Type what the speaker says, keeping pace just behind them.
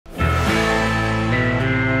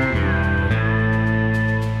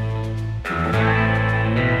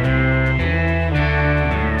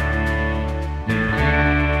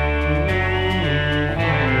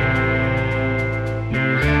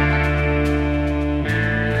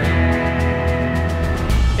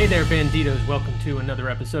there, Banditos. Welcome to another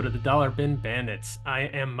episode of the Dollar Bin Bandits. I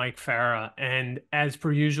am Mike Farah, and as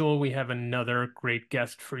per usual, we have another great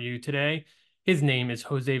guest for you today. His name is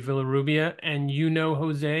José Villarrubia, and you know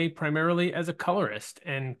José primarily as a colorist.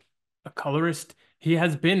 And a colorist he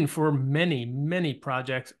has been for many, many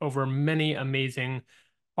projects over many amazing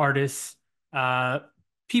artists. Uh,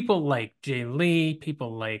 People like Jae Lee,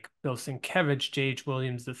 people like Bill Sienkiewicz, J.H.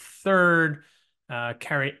 Williams III,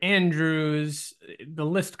 Carrie Andrews, the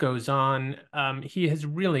list goes on. He has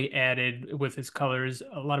really added with his colors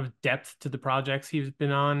a lot of depth to the projects he's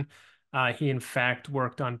been on. He, in fact,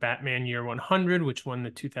 worked on Batman Year 100, which won the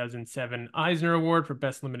 2007 Eisner Award for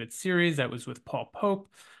Best Limited Series. That was with Paul Pope.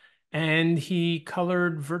 And he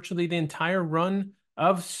colored virtually the entire run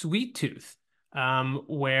of Sweet Tooth,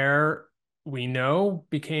 where we know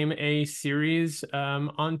became a series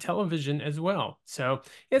on television as well. So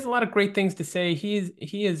he has a lot of great things to say.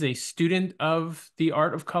 He is a student of the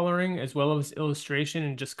art of coloring as well as illustration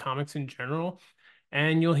and just comics in general.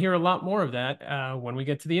 And you'll hear a lot more of that when we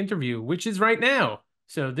get to the interview, which is right now.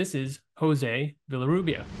 So this is José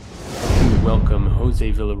Villarrubia. Welcome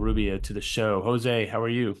José Villarrubia to the show. José, how are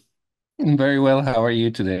you? Very well. How are you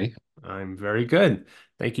today? I'm very good.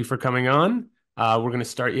 Thank you for coming on. We're going to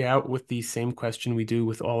start you out with the same question we do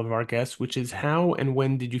with all of our guests, which is how and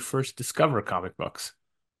when did you first discover comic books?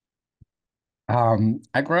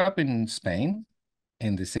 I grew up in Spain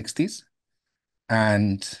in the 60s,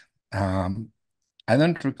 and um, I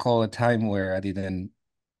don't recall a time where I didn't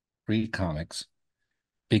read comics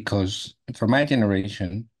because for my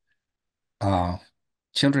generation, uh,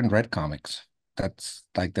 children read comics. That's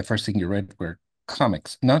like the first thing you read were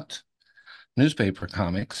comics, not newspaper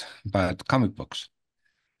comics, but comic books.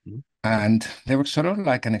 Mhm. And they were sort of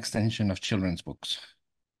like an extension of children's books.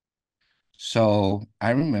 So I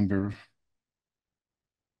remember,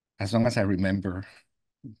 as long as I remember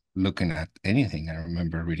looking at anything, I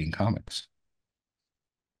remember reading comics.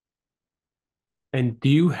 And do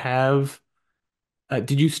you have,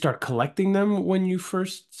 did you start collecting them when you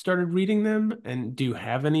first started reading them? And do you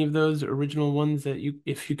have any of those original ones that you,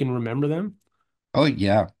 if you can remember them? Oh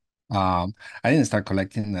yeah. Um, I didn't start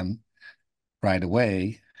collecting them right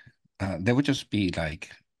away. They would just be like,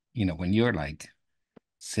 when you're like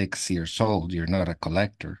 6 years old, you're not a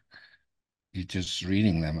collector. You're just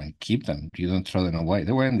reading them and keep them. You don't throw them away.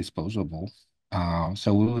 They weren't disposable.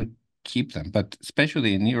 So we would keep them. But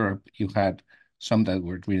especially in Europe, you had some that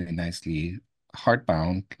were really nicely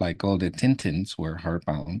hardbound, like all the Tintins were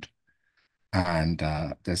hardbound, and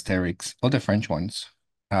the Asterix, all the French ones.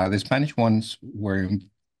 The Spanish ones were in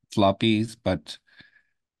floppies, but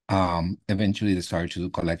eventually they started to do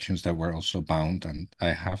collections that were also bound, and I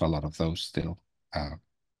have a lot of those still, uh,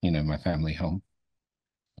 in my family home.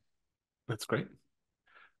 That's great.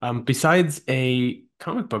 Besides a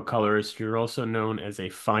comic book colorist, you're also known as a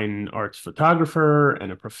fine arts photographer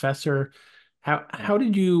and a professor. How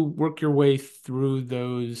did you work your way through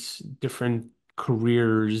those different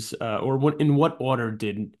careers, or what order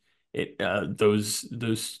did it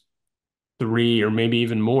those three or maybe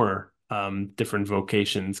even more different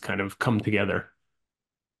vocations kind of come together?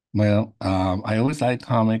 Well, I always liked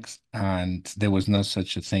comics, and there was no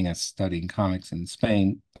such a thing as studying comics in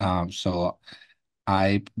Spain. So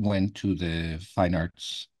I went to the fine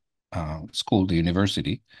arts school, the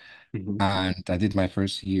university, Mhm. and I did my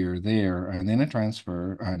first year there, and then I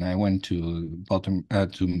transferred, and I went to Baltimore,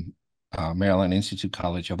 to Maryland Institute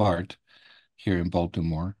College of Art here in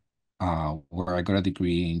Baltimore, where I got a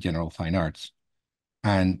degree in general fine arts.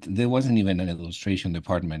 And there wasn't even an illustration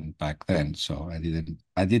department back then, so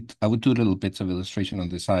I would do little bits of illustration on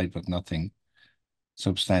the side, but nothing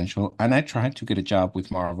substantial. And I tried to get a job with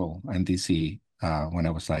Marvel and DC when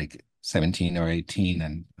I was like 17 or 18,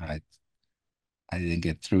 and I didn't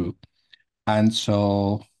get through. And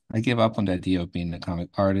so I gave up on the idea of being a comic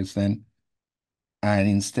artist then. And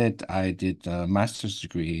instead, I did a master's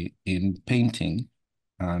degree in painting.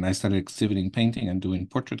 And I started exhibiting painting and doing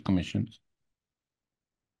portrait commissions.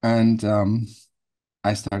 And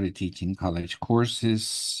I started teaching college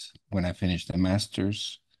courses when I finished the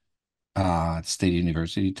master's at State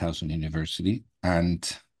University, Towson University. And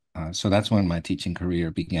so that's when my teaching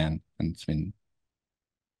career began. And it's been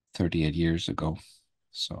 38 years ago,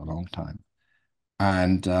 so a long time.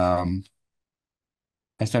 And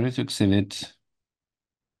I started to exhibit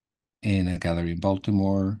in a gallery in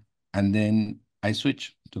Baltimore. And then I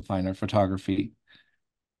switched to fine art photography.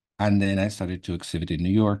 And then I started to exhibit in New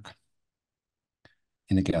York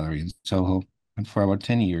in a gallery in Soho. And for about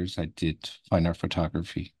 10 years, I did fine art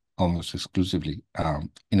photography almost exclusively,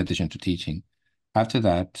 in addition to teaching. After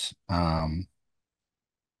that, I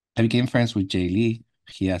became friends with Jae Lee.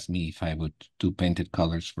 he asked me if I would do painted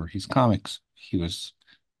colors for his comics. He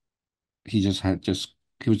just had just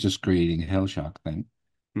he was just creating Hellshock then.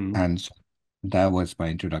 Mm. And so that was my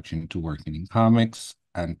introduction to working in comics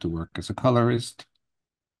and to work as a colorist.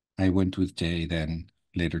 I went with Jay then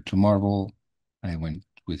later to Marvel. I went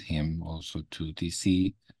with him also to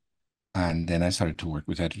DC. And then I started to work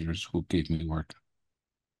with editors who gave me work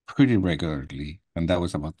pretty regularly. And that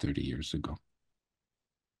was about 30 years ago.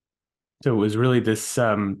 So it was really this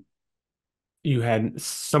you had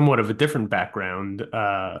somewhat of a different background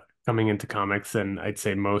coming into comics than I'd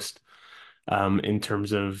say most in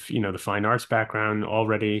terms of, the fine arts background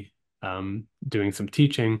already doing some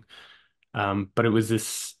teaching. But it was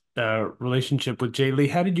this relationship with Jae Lee.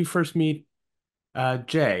 How did you first meet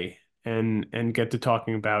Jay and get to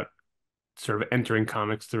talking about sort of entering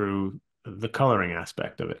comics through the coloring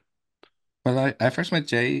aspect of it? Well, I first met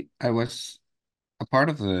Jay. I was a part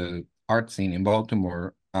of the art scene in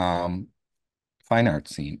Baltimore, fine art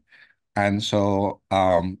scene. And so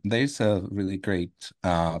there's a really great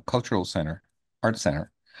cultural center, art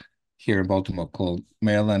center here in Baltimore called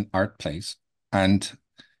Maryland Art Place. And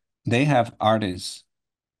they have artists,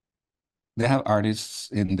 they have artists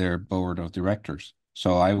in their board of directors.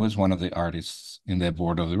 So I was one of the artists in their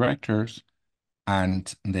board of directors,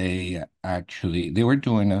 and they were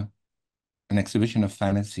doing an exhibition of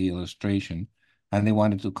fantasy illustration, and they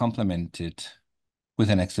wanted to complement it with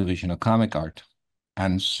an exhibition of comic art.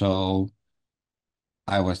 And so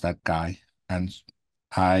I was that guy, and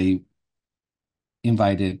I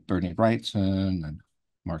invited Bernie Wrightson and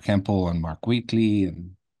Mark Hempel and Mark Wheatley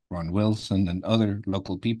and Ron Wilson and other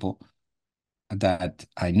local people that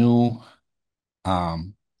I knew,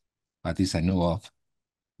 um, at least I knew of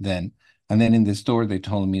then. And then in the store, they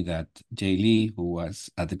told me that Jae Lee, who was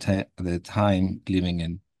at the time living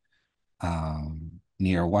in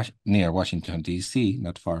near Washington D.C.,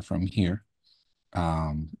 not far from here,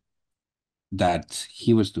 um, that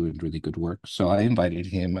he was doing really good work. So I invited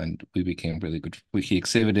him, and we became really good. He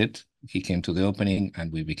exhibited, he came to the opening,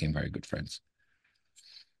 and we became very good friends.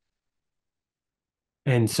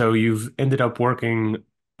 And so you've ended up working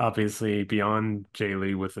obviously beyond Jay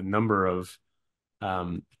Lee with a number of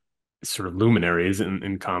um, sort of luminaries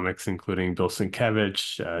in comics, including Bill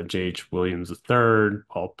Sienkiewicz, J.H. Williams III,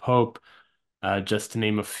 Paul Pope, just to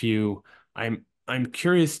name a few. I'm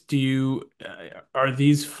curious, do you are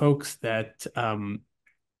these folks that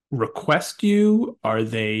request you? Are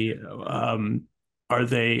they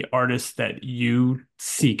artists that you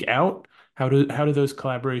seek out? How do those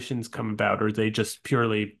collaborations come about? Or are they just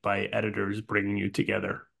purely by editors bringing you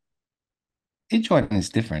together? Each one is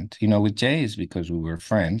different. With Jay is because we were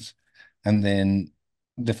friends. And then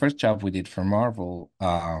the first job we did for Marvel,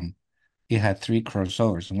 it had three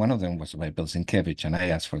crossovers. And one of them was by Bill Sienkiewicz, and I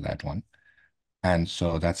asked for that one. And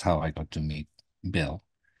so that's how I got to meet Bill.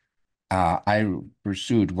 I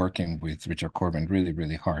pursued working with Richard Corben really,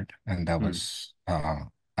 really hard. And that Hmm. was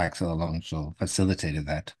Axel Alonso facilitated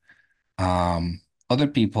that. Other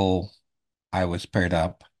people, I was paired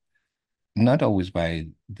up, not always by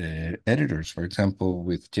the editors. For example,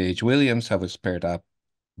 with J.H. Williams, I was paired up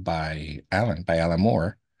by Alan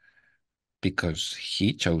Moore, because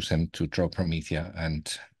he chose him to draw Promethea,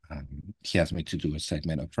 and he asked me to do a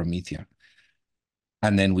segment of Promethea.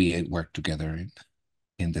 And then we worked together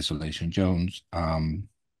in Desolation Jones.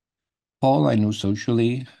 Paul, I knew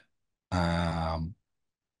socially. Um,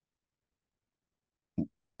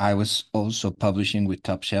 I was also publishing with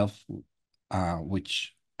Top Shelf,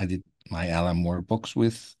 which I did my Alan Moore books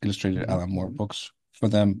with, illustrated Mhm. Alan Moore books for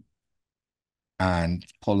them. And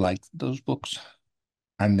Paul liked those books.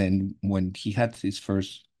 And then when he had his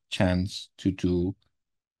first chance to do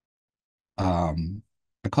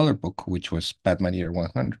a color book, which was Batman Year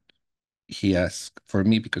 100, he asked for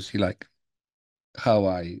me because he liked how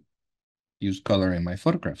I use color in my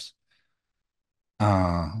photographs.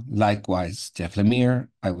 Likewise, Jeff Lemire,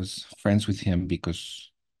 I was friends with him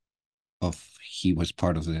because he was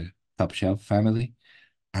part of the Top Shelf family.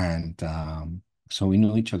 And so we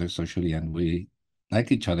knew each other socially, and we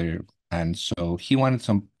liked each other. And so he wanted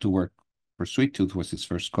some to work for Sweet Tooth, was his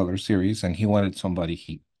first color series, and he wanted somebody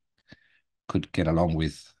he could get along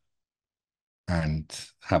with and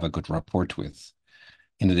have a good rapport with,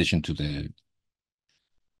 in addition to the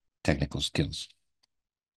technical skills.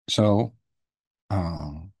 So,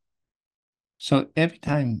 uh, so every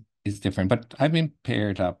time is different, but I've been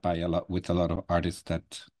paired up by a lot with a lot of artists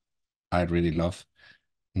that I really love.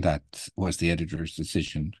 That was the editor's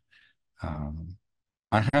decision. Um,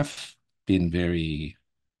 I have been very,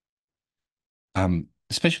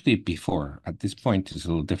 especially before. At this point, it's a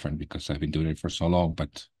little different because I've been doing it for so long.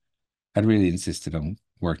 But I really insisted on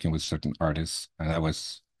working with certain artists, and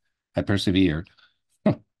I persevered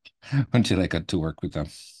until I got to work with them.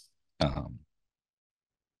 Um,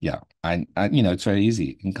 yeah, it's very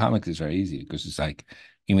easy in comics. It's very easy because it's like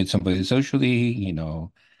you meet somebody socially,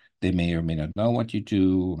 they may or may not know what you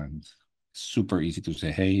do, and super easy to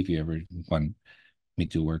say, hey, if you ever want me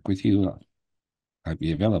to work with you, I'd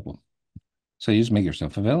be available. So you just make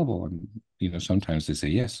yourself available, and sometimes they say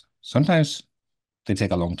yes. Sometimes they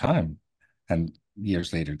take a long time, and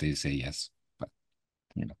years later they say yes. But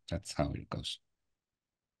that's how it goes.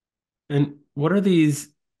 And what are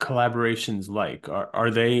these collaborations like?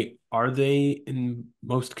 Are they in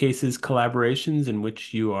most cases collaborations in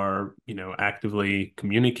which you are, actively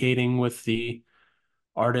communicating with the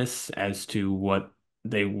artists as to what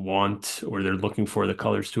they want or they're looking for the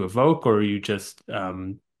colors to evoke, or are you just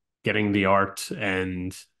getting the art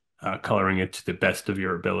and coloring it to the best of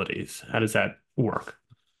your abilities? How does that work?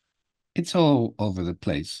 It's all over the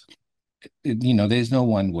place. There's no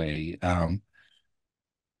one way.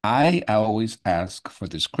 I always ask for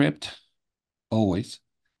the script, always,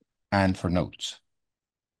 and for notes,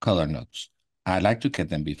 color notes. I like to get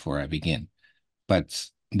them before I begin, but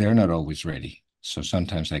they're not always ready. So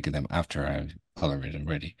sometimes I get them after I've colored it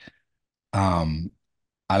already. Um,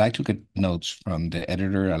 I like to get notes from the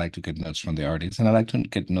editor. I like to get notes from the artist, and I like to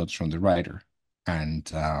get notes from the writer.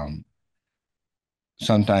 And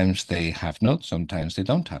sometimes they have notes, sometimes they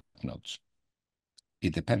don't have notes.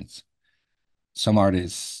 It depends. Some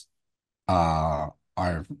artists are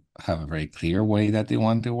have a very clear way that they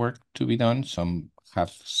want the work to be done. Some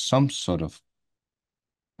have some sort of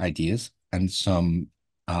ideas, and some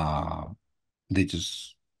uh they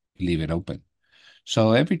just leave it open.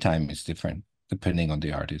 So every time is different depending on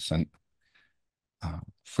the artist. And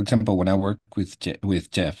for example, when I work with Jeff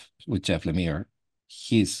Lemire,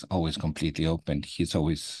 he's always completely open. He's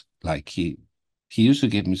always like he used to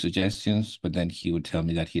give me suggestions, but then he would tell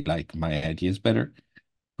me that he liked my ideas better,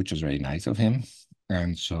 which was very nice of him.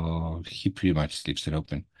 And so he pretty much leaves it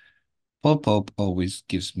open. Paul Pope always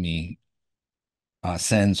gives me a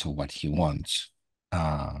sense of what he wants.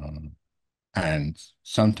 Um, and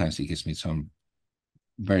sometimes he gives me some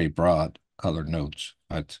very broad color notes,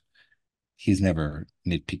 but he's never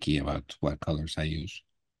nitpicky about what colors I use.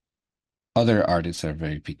 Other artists are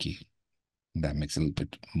very picky. That makes it a little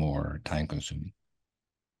bit more time consuming.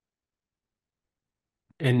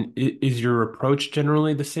 And is your approach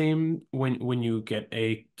generally the same when you get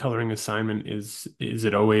a coloring assignment? Is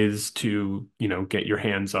it always to, get your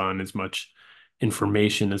hands on as much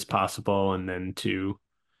information as possible and then to,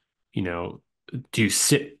 you know, do you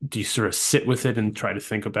sort of sit with it and try to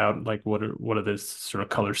think about like what are the sort of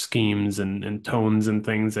color schemes and tones and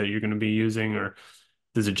things that you're going to be using, or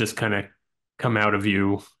does it just kind of come out of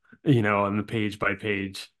you, on the page by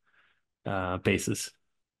page basis?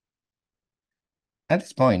 At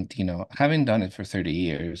this point, having done it for 30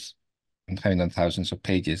 years and having done thousands of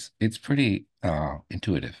pages, it's pretty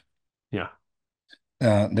intuitive. Yeah.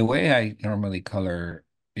 The way I normally color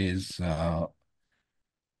is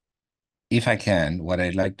if I can, what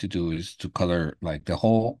I like to do is to color like the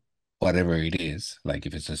whole, whatever it is, like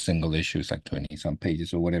if it's a single issue, it's like 20 some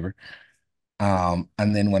pages or whatever. And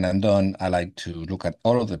then when I'm done, I like to look at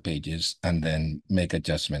all of the pages and then make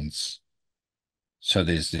adjustments. So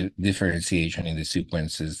there's the differentiation in the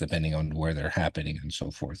sequences depending on where they're happening and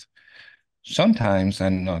so forth. Sometimes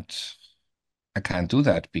I can't do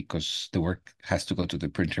that because the work has to go to the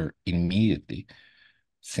printer immediately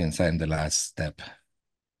since I'm the last step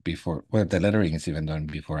before, well, the lettering is even done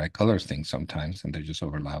before I color things sometimes, and they just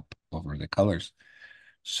overlap over the colors.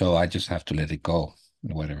 So I just have to let it go.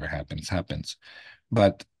 Whatever happens, happens.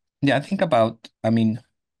 But yeah, I mean,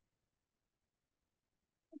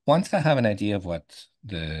 once I have an idea of what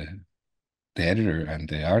the editor and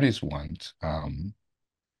the artist want,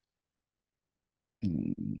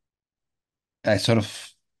 I sort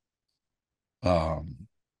of um,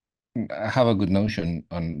 have a good notion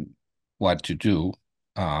on what to do,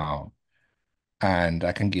 uh, and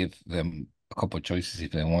I can give them a couple of choices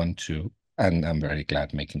if they want to. And I'm very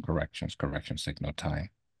glad making corrections. Corrections take no time.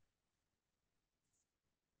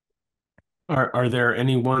 Are there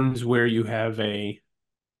any ones where you have any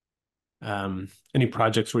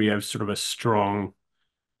projects where you have sort of a strong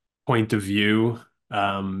point of view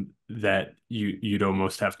that you'd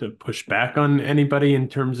almost have to push back on anybody in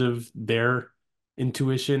terms of their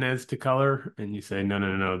intuition as to color, and you say, no,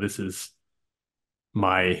 no, no, no, this is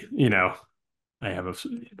my, I have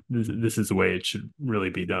this is the way it should really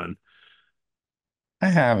be done. I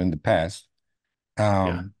have in the past, Yeah.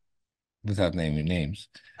 um, without naming names,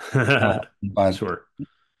 but Sure.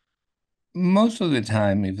 most of the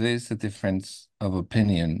time, if there's a difference of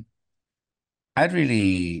opinion, I'd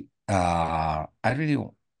really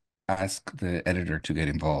ask the editor to get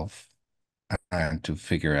involved and to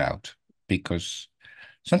figure out because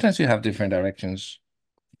sometimes you have different directions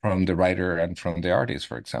from the writer and from the artist,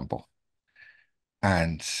 for example.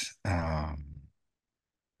 And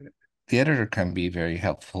the editor can be very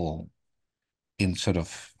helpful in sort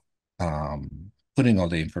of putting all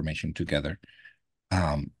the information together.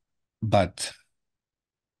 Um, but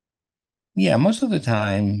yeah, most of the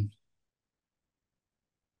time,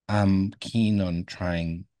 I'm keen on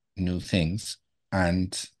trying new things.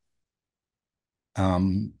 And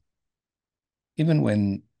um, even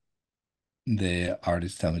when the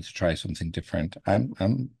artists tell me to try something different,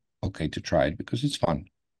 I'm okay to try it because it's fun.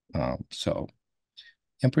 So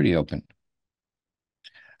I'm pretty open.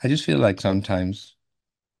 I just feel like sometimes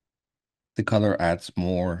the color adds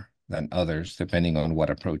more than others, depending on what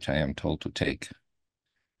approach I am told to take.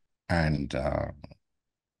 And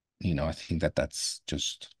I think that that's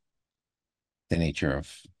just the nature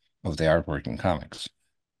of the artwork in comics.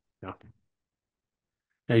 Yeah.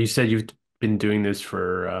 Now you said you've been doing this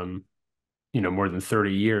for more than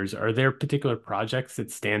 30 years. Are there particular projects that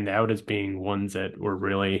stand out as being ones that were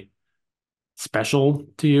really special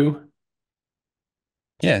to you?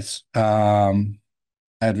 Yes, I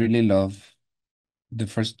really love the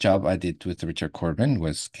first job I did with Richard Corben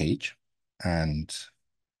was Cage, and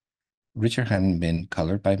Richard hadn't been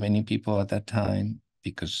colored by many people at that time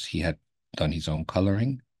because he had done his own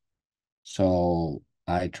coloring. So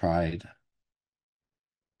I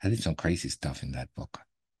did some crazy stuff in that book,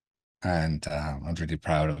 and I'm really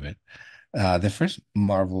proud of it. The first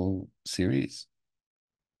Marvel series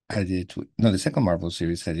no, the second Marvel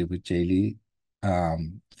series I did with Jae Lee,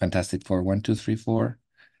 Fantastic Four 1, 2, 3, 4.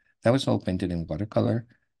 That was all painted in watercolor,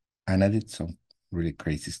 and I did some really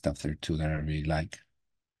crazy stuff there too that I really like.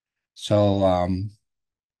 So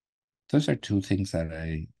those are two things that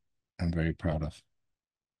I am very proud of.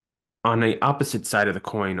 On the opposite side of the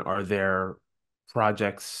coin, are there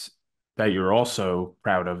projects that you're also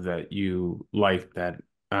proud of that you like that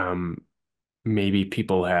um, maybe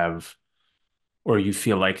people have, or you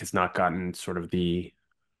feel like has not gotten sort of the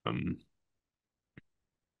um,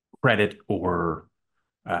 credit or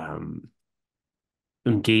um,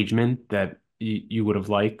 engagement that you would have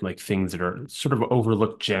liked, like things that are sort of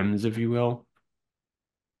overlooked gems, if you will?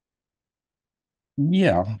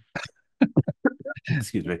 Yeah,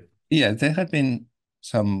 Excuse me. yeah, there have been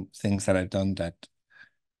some things that I've done that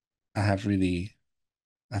I have really,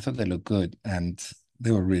 I thought they looked good and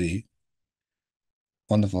they were really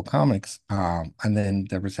wonderful comics. And then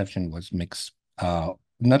the reception was mixed,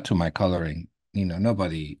 not to my coloring.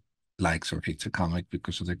 Nobody likes or hates a comic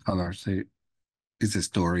because of the colors. It's the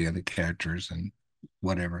story and the characters and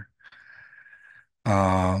whatever.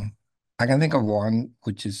 Um, I can think of one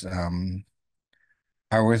which is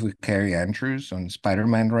I was with Carrie Andrews on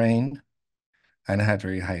Spider-Man Reign, and I had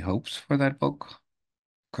very high hopes for that book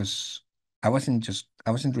because I wasn't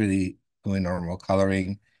really doing normal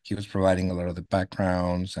coloring. He was providing a lot of the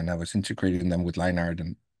backgrounds, and I was integrating them with line art,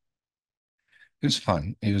 and it was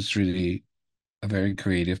fun. It was really a very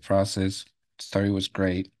creative process. Story was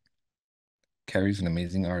great. Carrie's an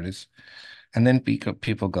amazing artist, and then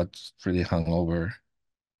people got really hung over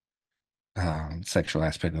sexual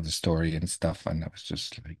aspect of the story and stuff, and I was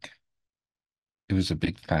just like, it was a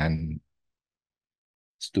big fan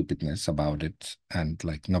stupidness about it, and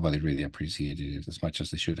like nobody really appreciated it as much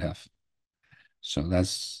as they should have. So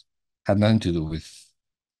that's had nothing to do with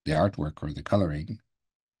the artwork or the coloring.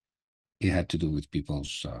 It had to do with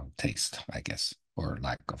people's taste, I guess, or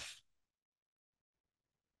lack of.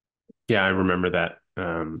 Yeah, I remember that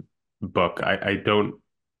book. I don't,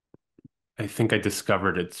 I think I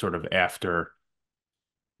discovered it sort of after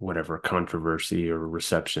whatever controversy or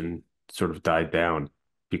reception sort of died down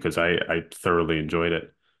because I thoroughly enjoyed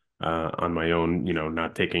it on my own,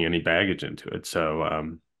 not taking any baggage into it. So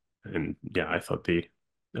and yeah, I thought the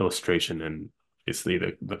illustration and obviously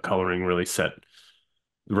the coloring really set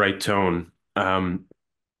the right tone. I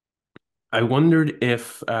wondered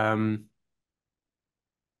if there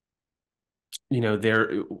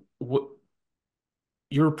what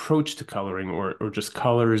your approach to coloring or just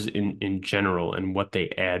colors in general and what they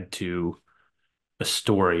add to a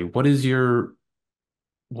story. What is your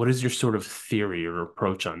sort of theory or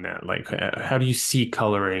approach on that? Like, how do you see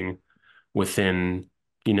coloring within,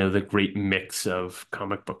 the great mix of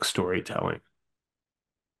comic book storytelling?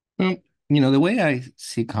 Well, the way I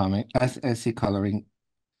see I see coloring.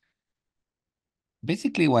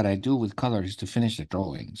 Basically, what I do with color is to finish the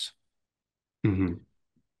drawings. Hmm.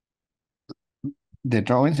 the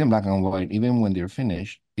drawings in black and white, even when they're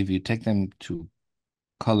finished, if you take them to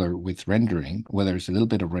color with rendering, whether it's a little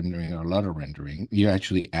bit of rendering or a lot of rendering, you're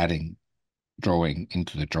actually adding drawing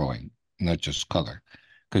into the drawing, not just color,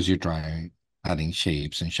 because you're drawing, adding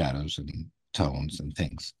shapes and shadows and tones and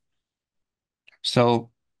things.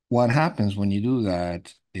 So what happens when you do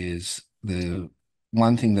that is the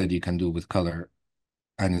one thing that you can do with color,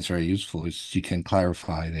 and it's very useful, is you can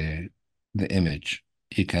clarify the image.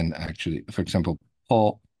 You can actually, for example,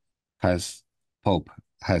 Paul has Pope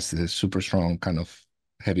has this super strong kind of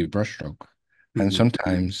heavy brushstroke. And Hmm.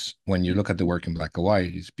 sometimes when you look at the work in black and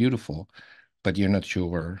white, it's beautiful, but you're not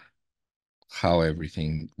sure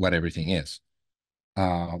what everything is.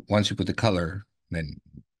 Once you put the color, then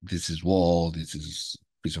this is wall, this is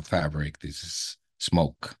piece of fabric, this is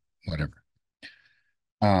smoke, whatever.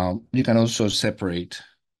 You can also separate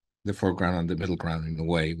the foreground and the middle ground in a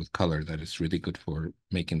way with color that is really good for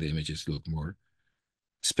making the images look more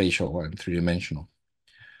spatial and three-dimensional.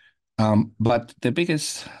 But the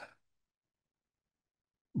biggest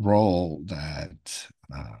role that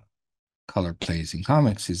color plays in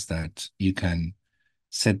comics is that you can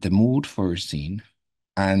set the mood for a scene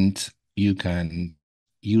and you can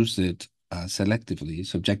use it selectively,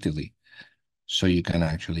 subjectively. So you can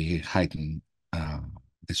actually heighten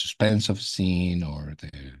the suspense of a scene or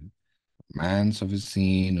the romance of a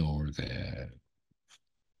scene or the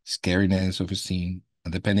scariness of a scene,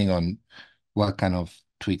 depending on what kind of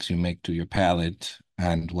tweaks you make to your palette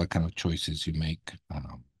and what kind of choices you make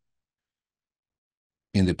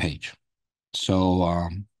in the page. So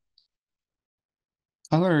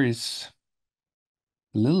color is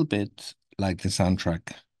a little bit like the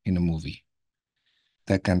soundtrack in a movie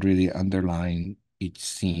that can really underline each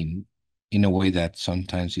scene in a way that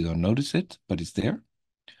sometimes you don't notice it, but it's there,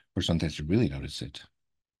 or sometimes you really notice it.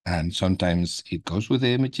 And sometimes it goes with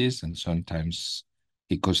the images, and sometimes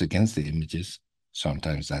it goes against the images.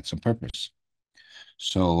 Sometimes that's on purpose.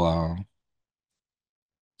 So,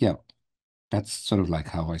 yeah, that's sort of like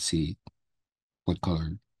how I see what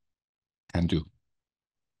color can do.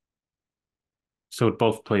 So it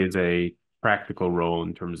both plays a practical role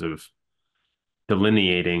in terms of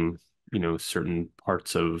delineating, certain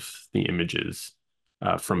parts of the images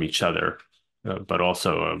from each other, but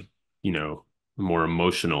also a more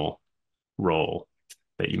emotional role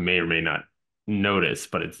that you may or may not notice,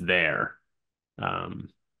 but it's there. Um,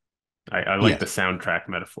 I like the Yes, soundtrack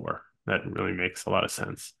metaphor. That really makes a lot of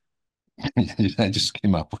sense. I just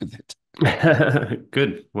came up with it.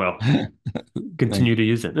 Good. Well, Thank continue to you.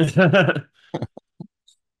 use it.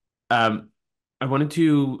 Um, I wanted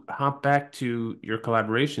to hop back to your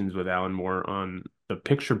collaborations with Alan Moore on the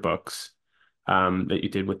picture books that you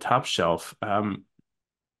did with Top Shelf.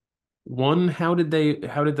 One, how did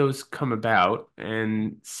those come about?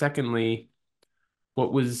 And secondly,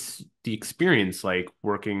 what was the experience like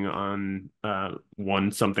working on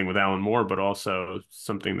one, something with Alan Moore, but also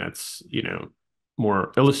something that's,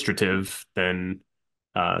 more illustrative than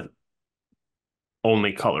uh,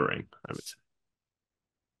 only coloring, I would say.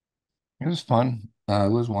 It was fun.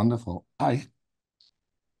 It was wonderful. I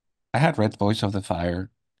had read Voice of the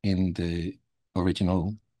Fire in the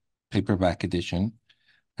original paperback edition,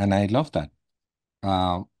 and I loved that.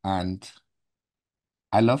 And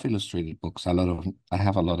I love illustrated books. I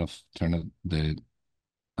have a lot of turn of the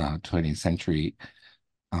 20th century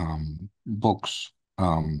books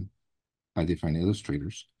by different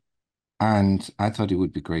illustrators. And I thought it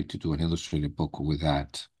would be great to do an illustrated book with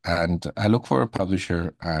that. And I look for a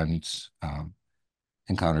publisher and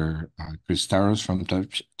encounter Chris Staros from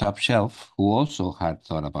Top Shelf, who also had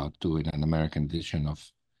thought about doing an American edition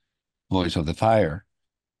of Voice of the Fire.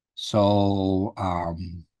 So I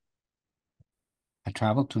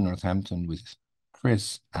traveled to Northampton with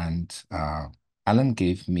Chris, and Alan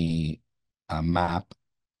gave me a map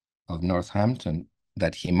of Northampton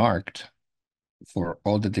that he marked for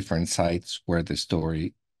all the different sites where the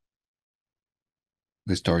stories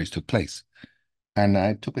took place. And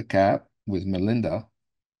I took a cab with Melinda,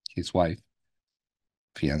 his wife,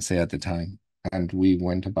 fiance at the time, and we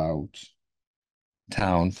went about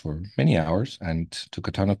town for many hours and took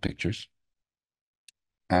a ton of pictures.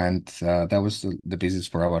 And that was the basis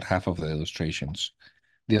for about half of the illustrations.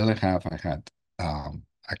 The other half I had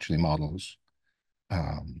actually models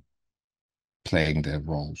um, playing the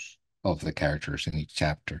roles of the characters in each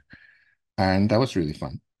chapter. And that was really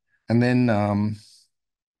fun. And then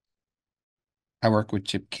I worked with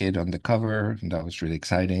Chip Kidd on the cover, and that was really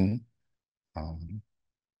exciting. Um,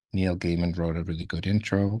 Neil Gaiman wrote a really good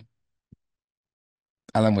intro.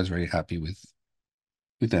 Alan was very happy with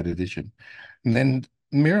that edition. And then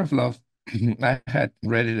Mirror of Love, I had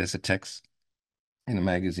read it as a text in a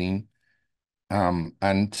magazine.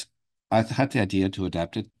 And I had the idea to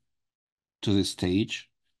adapt it to the stage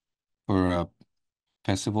for a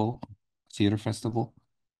festival, theater festival.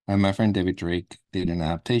 And my friend David Drake did an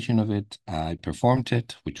adaptation of it. I performed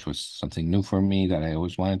it, which was something new for me that I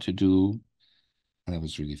always wanted to do. And it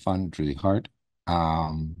was really fun, really hard.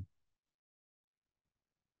 Um,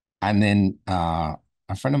 and then a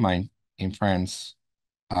friend of mine in France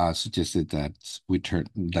suggested that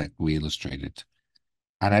we illustrate it.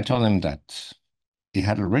 And I told him that it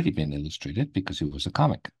had already been illustrated because it was a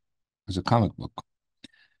comic. It was a comic book.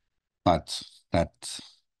 But that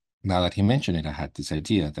now that he mentioned it, I had this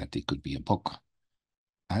idea that it could be a book.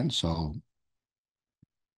 And so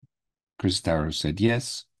Chris Darrow said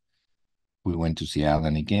yes. We went to see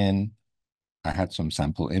Alan again. I had some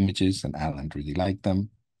sample images and Alan really liked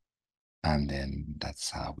them. And then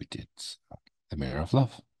that's how we did The Mirror of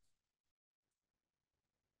Love.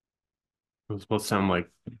 Those both sound like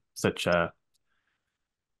such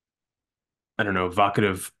I don't know,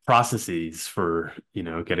 evocative processes for,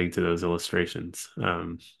 getting to those illustrations.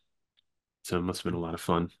 So it must have been a lot of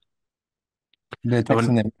fun. The I text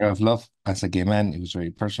in went, The Mirror of Love, as a gay man, it was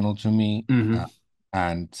very personal to me. mhm,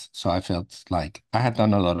 And so I felt like I had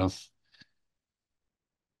done a lot of,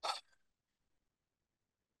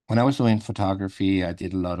 when I was doing photography, I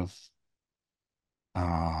did a lot of,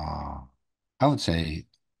 I would say,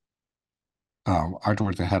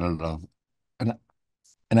 artwork that had a lot of an,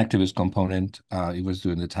 an activist component. It was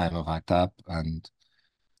during the time of ACT UP, and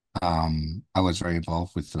I was very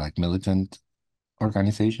involved with like militant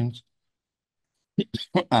organizations.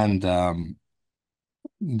 And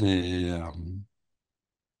the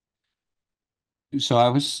so I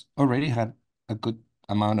was already had a good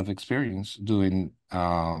amount of experience doing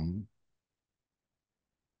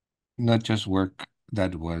not just work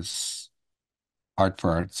that was art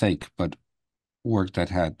for art's sake, but work that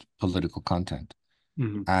had political content.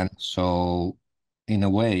 mhm, And so, in a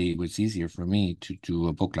way, it was easier for me to do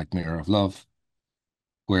a book like Mirror of Love,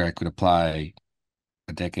 where I could apply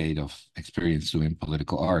a decade of experience doing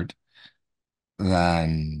political art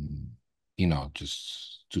than,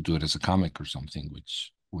 just to do it as a comic or something,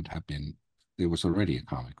 which would have been, there was already a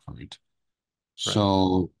comic for it. right.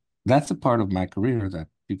 So that's a part of my career that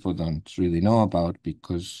people don't really know about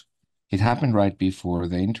because it happened right before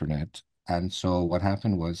the internet. And so what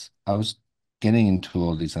happened was I was getting into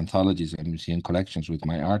all these anthologies and museum collections with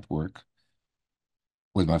my artwork,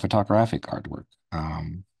 with my photographic artwork,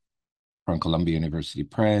 from Columbia University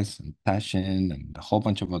Press and Passion and a whole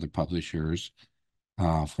bunch of other publishers.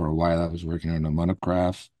 For a while, I was working on a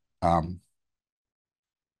monograph. Um,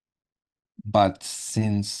 but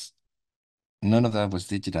since none of that was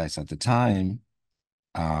digitized at the time,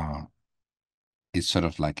 uh, it's sort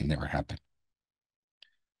of like it never happened.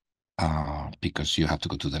 Because you have to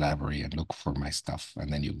go to the library and look for my stuff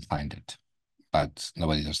and then you find it. But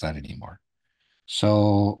nobody does that anymore.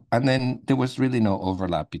 So, and then there was really no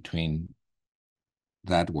overlap between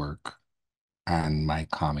that work and my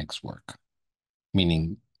comics work,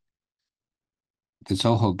 meaning the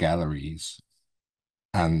Soho galleries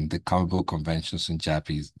and the comic book conventions in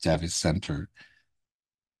Javis Center,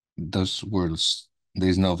 those worlds,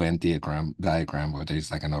 there's no Venn diagram where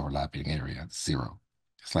there's like an overlapping area, zero.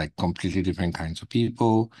 It's like completely different kinds of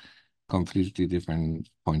people, completely different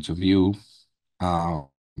points of view, um,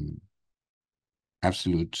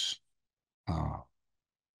 absolute uh,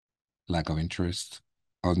 lack of interest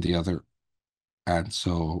on the other. And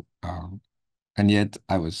so, and yet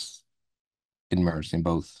I was immersed in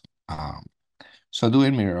both. So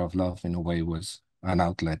doing Mirror of Love in a way was an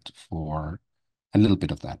outlet for a little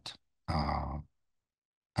bit of that.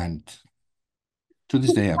 And to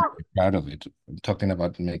this day, I'm very proud of it. I'm talking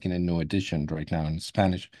about making a new edition right now in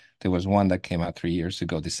Spanish. There was one that came out 3 years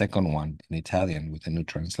ago, the second one in Italian with a new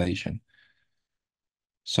translation.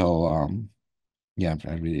 So yeah,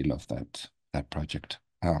 I really love that project.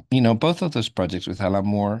 Both of those projects with Alan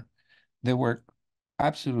Moore, they were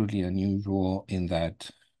absolutely unusual in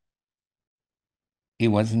that it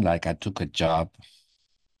wasn't like I took a job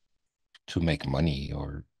to make money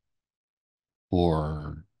or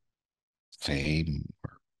fame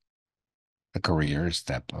or a career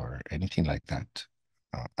step or anything like that.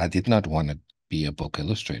 I did not want to be a book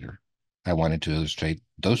illustrator. I wanted to illustrate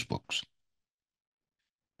those books,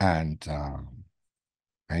 and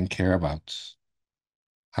I didn't care about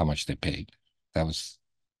how much they paid. That was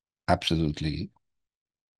absolutely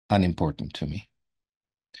unimportant to me.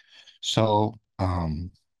 So,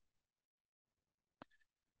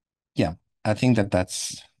 yeah, I think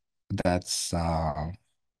that's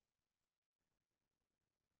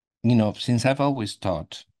since I've always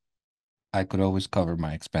taught, I could always cover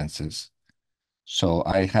my expenses. So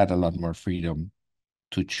I had a lot more freedom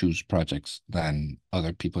to choose projects than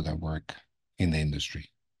other people that work in the industry.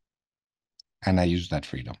 And I use that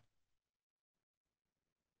freedom.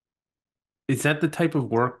 Is that the type of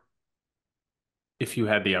work, if you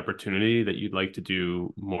had the opportunity, that you'd like to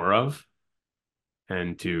do more of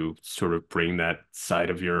and to sort of bring that side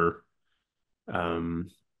of your um,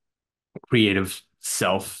 creative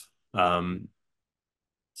self to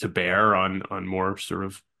bear on more sort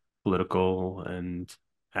of political and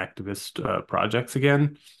activist projects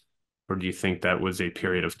again? Or do you think that was a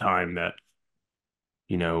period of time that,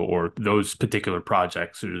 or those particular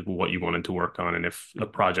projects is what you wanted to work on? And if a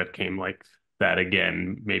project came like that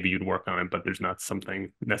again, maybe you'd work on it, but there's not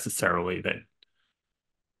something necessarily that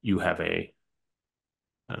you have a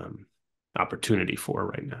um, opportunity for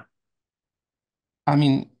right now. I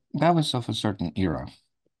mean, that was of a certain era.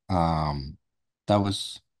 Um, that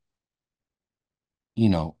was, you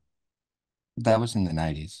know, that was in the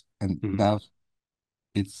 90s. And Mhm. that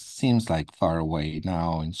it seems like far away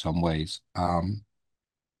now in some ways.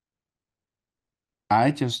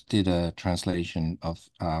 I just did a translation of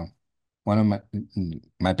one of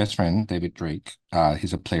my best friend, David Drake.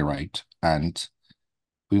 He's a playwright, and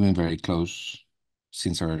we've been very close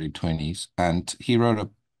since our early 20s. And he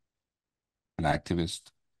wrote an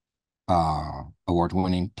activist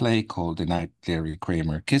award-winning play called The Night Larry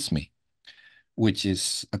Kramer Kissed Me, which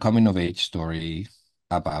is a coming-of-age story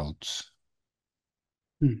about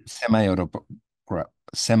Hmm.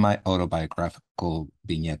 semi-autobiographical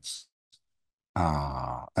vignettes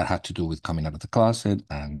that had to do with coming out of the closet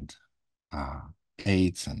and uh,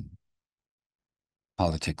 AIDS and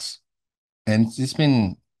politics. And it's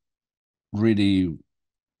been really,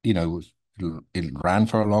 it ran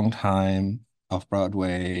for a long time off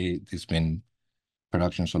Broadway. There's been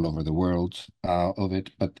productions all over the world of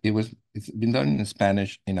it, but it's been done in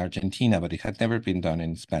Spanish in Argentina, but it had never been done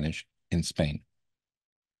in Spanish in Spain.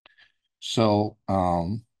 So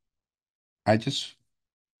I just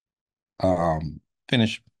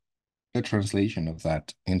finished the translation of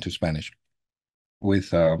that into Spanish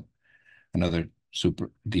with another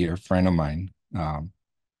super dear friend of mine,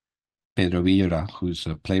 Pedro Villora, who's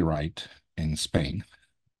a playwright in Spain.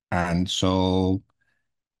 And so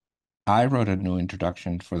I wrote a new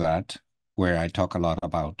introduction for that where I talk a lot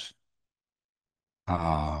about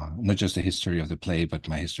not just the history of the play, but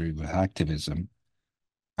my history with activism.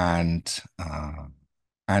 And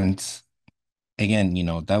and again,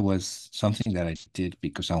 that was something that I did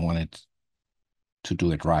because I wanted to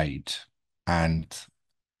do it right. And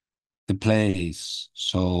the play is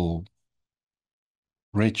so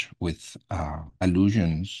rich with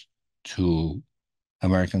allusions to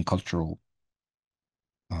American cultural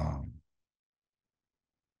um,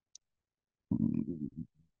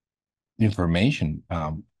 information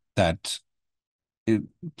that it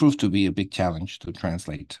proved to be a big challenge to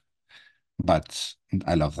translate. But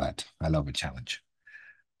I love that. I love a challenge.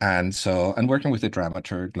 And so, and working with a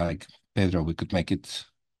dramaturg like Pedro,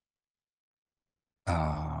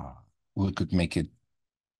 uh, we could make it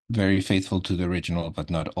very faithful to the original, but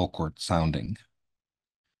not awkward sounding.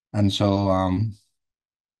 And so,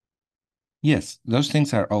 yes, those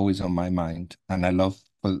things are always on my mind, and I love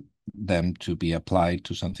for them to be applied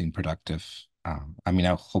to something productive. I mean,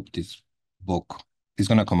 I hope this book is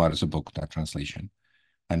going to come out as a book, that translation,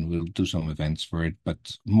 and we'll do some events for it.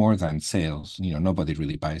 But more than sales, nobody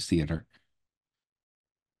really buys theater.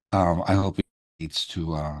 I hope it leads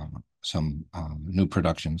to some new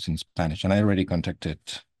productions in Spanish, and I already contacted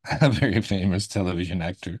a very famous television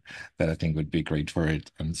actor that I think would be great for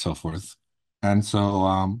it, and so forth. And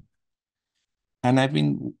so, and I've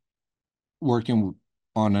been working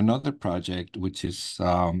on another project, which is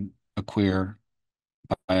a queer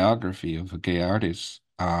biography of a gay artist.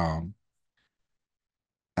 And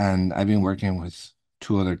I've been working with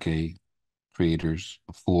two other gay creators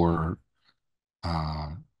for,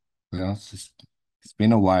 uh, well, it's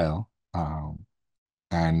been a while.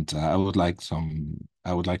 And I would like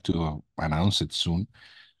to announce it soon,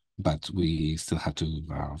 but we still have to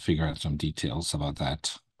figure out some details about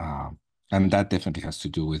that. And that definitely has to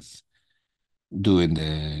do with doing the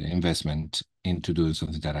investment into doing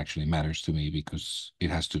something that actually matters to me because it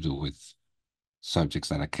has to do with subjects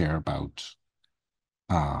that I care about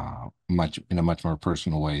much in a much more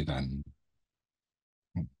personal way than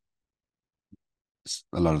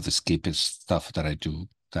a lot of the escapist stuff that I do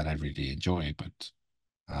that I really enjoy. But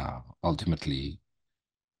ultimately,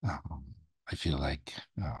 I feel like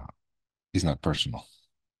it's not personal.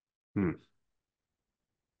 Hmm.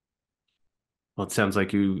 Well, it sounds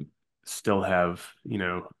like you still have,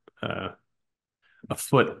 uh, a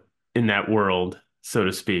foot in that world, so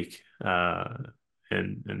to speak, and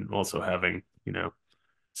also having,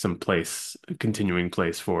 some place, continuing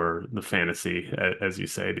place for the fantasy, as you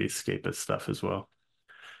say, the escapist stuff as well.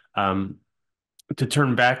 Um, to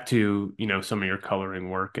turn back to, some of your coloring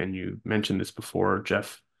work, and you mentioned this before,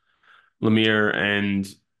 Jeff Lemire, and,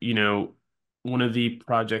 you know, one of the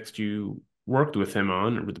projects you worked with him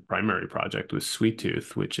on, or the primary project, was Sweet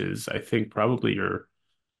Tooth, which is, I think, probably your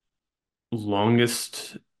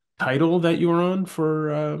longest title that you were on for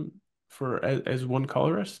as one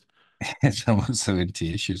colorist. It's almost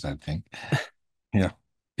 70 issues, I think. Yeah,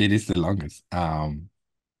 it is the longest.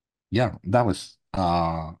 Yeah, that was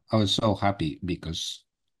I was so happy because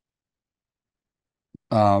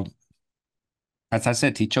uh as I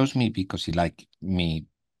said, he chose me because he liked me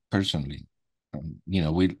personally.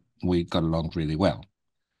 We got along really well.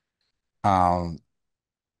 Um,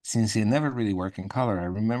 since he never really worked in color, I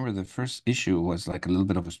remember the first issue was like a little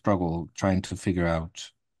bit of a struggle trying to figure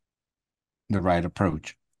out the right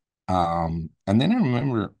approach. And then I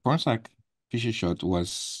remember Bornsack Fischerschott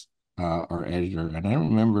was our editor, and I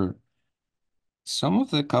remember some of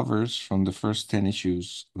the covers from the first 10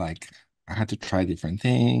 issues, like I had to try different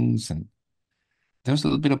things, and there was a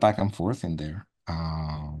little bit of back and forth in there.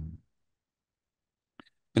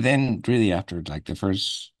 But then really after like the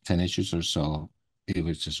first 10 issues or so, it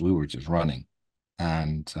was just we were just running.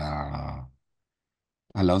 And I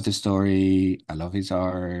love the story. I love his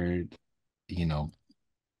art. You know,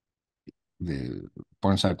 the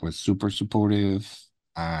Bornsack was super supportive,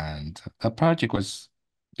 and the project was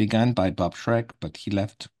began by Bob Schreck, but he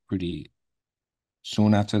left pretty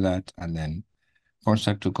soon after that, and then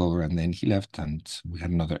Bornsack took over, and then he left, and we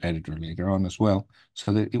had another editor later on as well.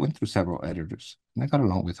 So it went through several editors, and I got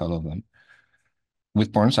along with all of them.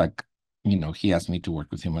 With Bornsack, he asked me to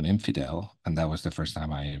work with him on Infidel, and that was the first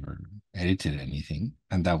time I ever edited anything,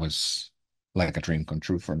 and that was like a dream come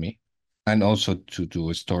true for me. And also to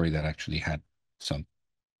do a story that actually had some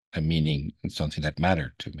a meaning and something that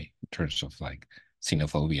mattered to me in terms of like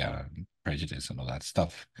xenophobia and prejudice and all that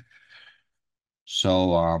stuff.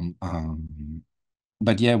 So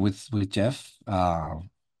but yeah, with Jeff,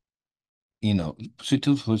 Sweet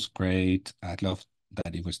Tooth was great. I loved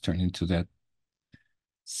that it was turned into that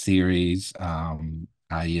series. I'm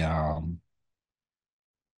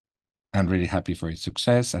really happy for its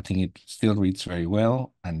success. I think it still reads very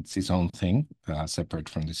well and it's its own thing, separate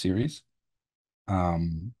from the series.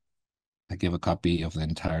 Um, I gave a copy of the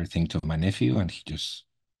entire thing to my nephew, and he just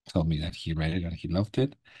told me that he read it and he loved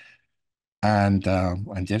it. And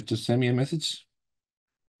Jeff just sent me a message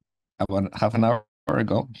about half an hour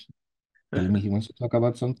ago, telling me he wants to talk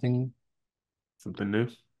about something. Something new.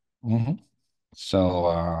 Mhm.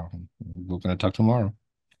 So we're gonna talk tomorrow.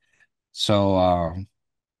 So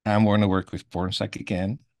I'm going to work with Pornsack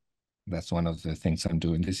again. That's one of the things I'm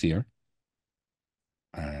doing this year.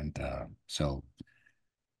 And so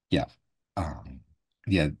yeah, um,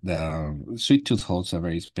 yeah, the Sweet Tooth holds a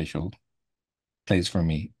very special place for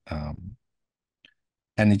me. And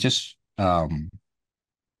it just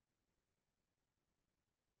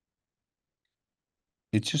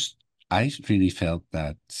I really felt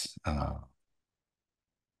that uh,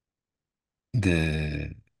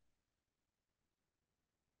 the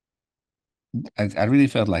I really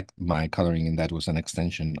felt like my coloring in that was an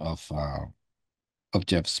extension of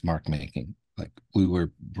Jeff's mark making. Like we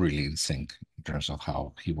were really in sync in terms of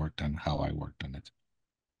how he worked and how I worked on it.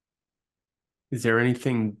 Is there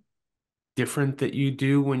anything different that you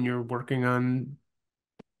do when you're working on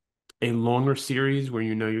a longer series where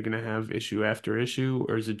you know you're going to have issue after issue,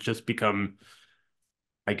 or does it just become,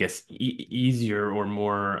 I guess, easier or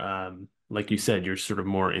more, like you said, you're sort of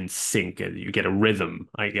more in sync and you get a rhythm,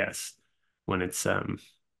 I guess, when it's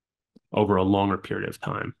over a longer period of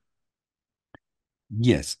time.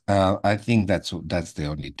 Yes, I think that's the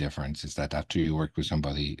only difference is that after you work with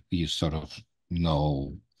somebody, you sort of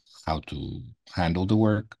know how to handle the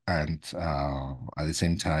work, and at the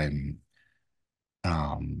same time,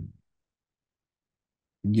 um,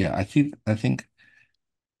 yeah, I think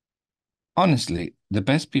honestly, the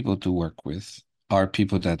best people to work with are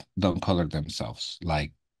people that don't color themselves,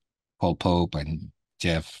 like Paul Pope and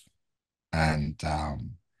Jeff and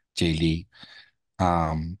Jae Lee.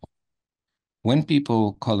 Um, when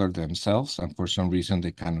people color themselves and for some reason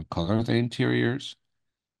they cannot color the interiors,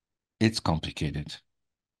 it's complicated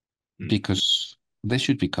Mm. because they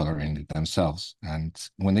should be coloring it themselves. And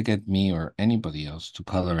when they get me or anybody else to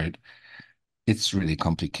color it, it's really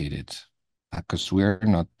complicated because we're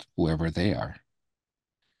not whoever they are.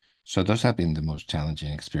 So those have been the most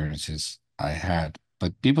challenging experiences I had.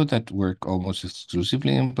 But people that work almost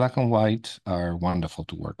exclusively in black and white are wonderful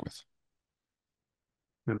to work with.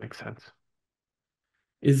 That makes sense.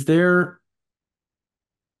 Is there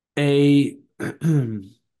a, would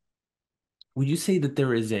you say that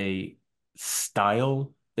there is a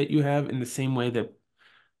style that you have in the same way that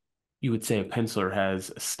you would say a penciler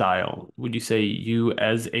has a style? Would you say you,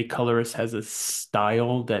 as a colorist, has a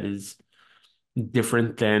style that is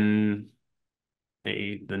different than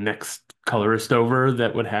the next colorist over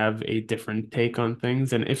that would have a different take on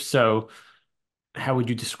things? And if so, how would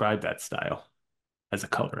you describe that style as a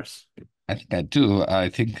colorist? I think I do. I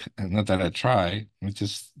think not that I try. I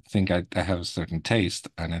just think I have a certain taste,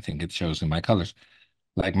 and I think it shows in my colors.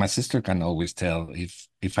 Like my sister can always tell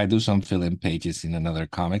if I do some fill-in pages in another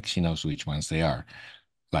comic, she knows which ones they are.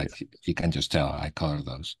 Yeah, Like she can just tell I color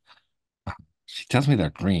those. She tells me they're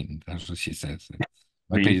green. That's what she says.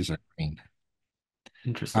 My green. pages are green.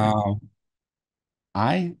 Interesting. Um,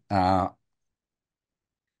 I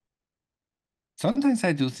sometimes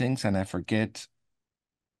I do things and I forget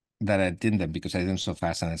that I did them because I did them so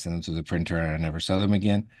fast and I send them to the printer and I never saw them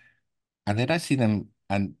again. And then I see them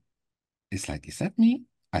and it's like, is that me?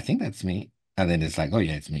 I think that's me. And then it's like, oh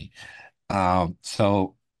yeah, it's me.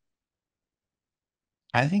 So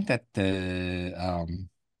I think that the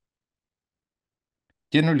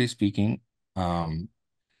generally speaking, um,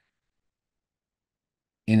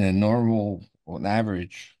 in a normal or an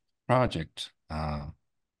average project, I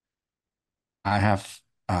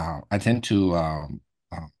tend to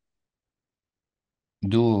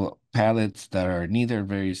do palettes that are neither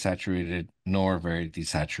very saturated nor very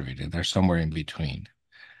desaturated. They're somewhere in between.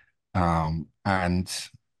 And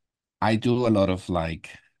I do a lot of like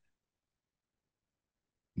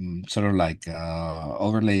sort of like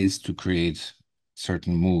overlays to create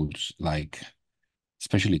certain moods, like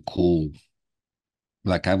especially cool.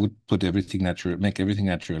 Like I would put everything natural, make everything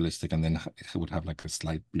naturalistic, and then it would have like a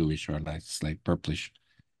slight bluish or like slight purplish.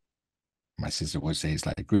 My sister would say it's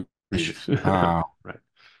like greenish. Greenish. Right.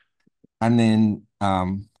 And then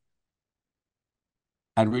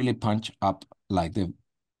I'd really punch up like the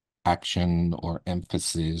action or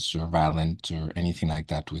emphasis or violent or anything like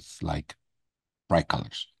that with like bright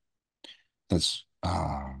colors. That's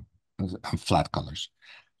and flat colors.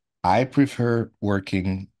 I prefer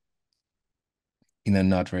working in a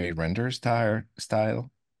not very render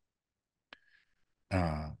style,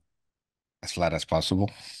 uh, as flat as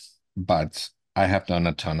possible. But I have done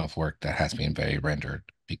a ton of work that has been very rendered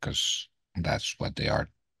because that's what they are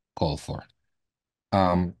called for.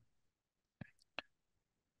 Um,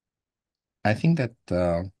 I think that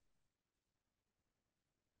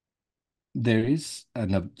there is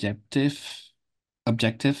an objective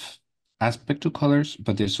aspect to colors,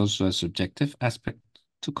 but there's also a subjective aspect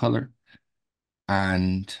to color.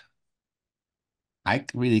 And I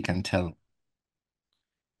really can tell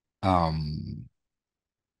um,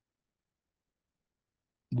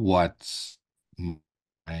 what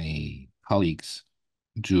my colleagues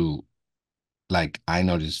do. Like I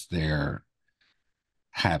notice their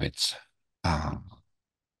habits, uh,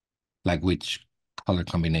 like which color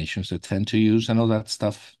combinations they tend to use and all that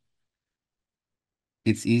stuff.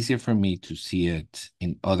 It's easier for me to see it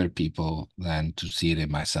in other people than to see it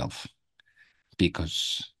in myself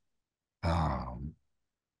because um,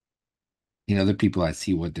 in other people, I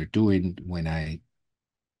see what they're doing. When I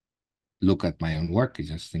look at my own work, I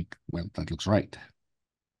just think, well, that looks right.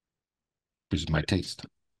 This is my Right. taste.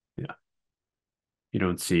 Yeah. You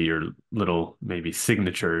don't see your little maybe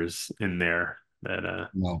signatures in there that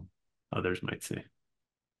No, others might see.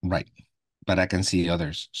 right. But I can see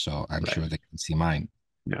others, so I'm Right. sure they can see mine.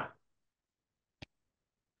 Yeah.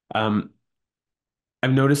 Um,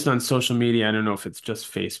 I've noticed on social media, I don't know if it's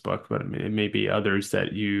just Facebook, but it may be others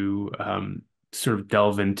that you sort of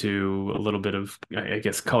delve into a little bit of, I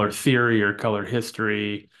guess, color theory or color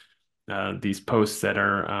history. These posts that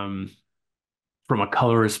are from a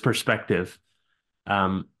colorist perspective.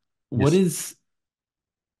 Um, what Yes. is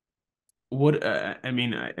what I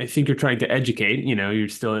mean, I think you're trying to educate, you're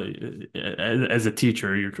still as a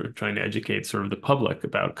teacher, you're trying to educate sort of the public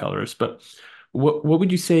about colors, but what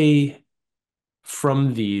would you say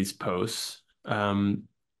from these posts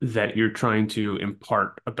that you're trying to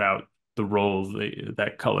impart about the role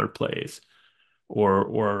that color plays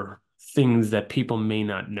or things that people may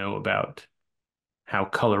not know about how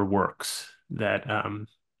color works that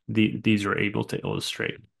these are able to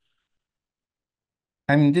illustrate?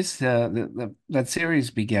 I mean, this that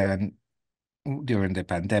series began during the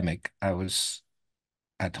pandemic. I was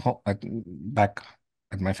at home back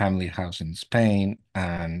at my family house in Spain,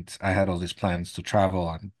 and I had all these plans to travel,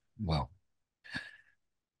 and well,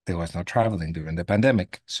 there was no traveling during the pandemic.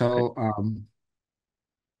 Right. So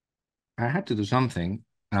I had to do something.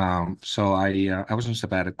 So I was on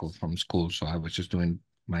sabbatical from school, so I was just doing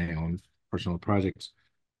my own personal projects.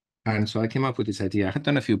 And so I came up with this idea. I had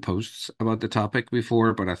done a few posts about the topic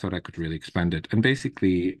before, but I thought I could really expand it. And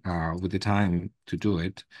basically, with the time to do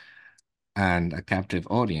it and a captive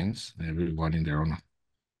audience, everyone in their own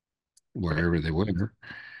wherever they were,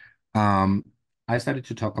 um, I started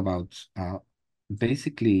to talk about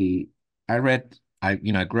basically. I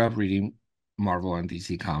grew up reading Marvel and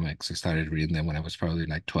DC comics. I started reading them when I was probably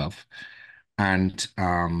like 12, and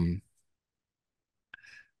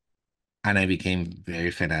I became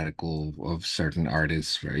very fanatical of certain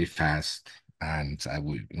artists very fast. And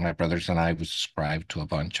my brothers and I would subscribe to a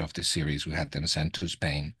bunch of the series. We had them sent to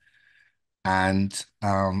Spain, and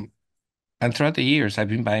throughout the years, I've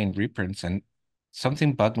been buying reprints, and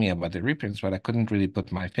something bugged me about the reprints, but I couldn't really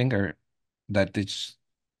put my finger that it just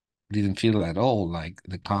didn't feel at all like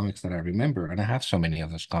the comics that I remember. And I have so many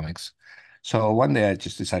of those comics. So one day I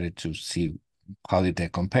just decided to see how did they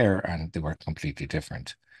compare, and they were completely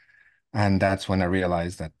different. And that's when I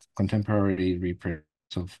realized that contemporary reprints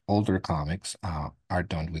of older comics are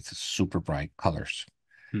done with super bright colors.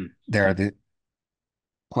 Hmm. They're the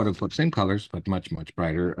quote unquote same colors, but much, much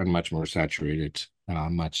brighter and much more saturated,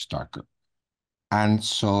 much darker. And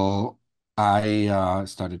so I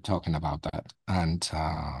started talking about that. And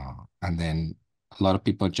then a lot of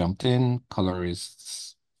people jumped in,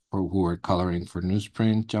 colorists who were coloring for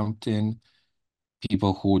newsprint jumped in,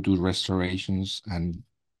 people who do restorations and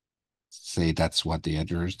say that's what the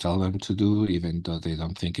editors tell them to do, even though they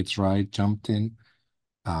don't think it's right, jumped in.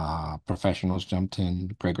 Professionals jumped in.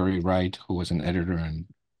 Gregory Wright, who was an editor and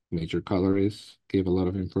major colorist, gave a lot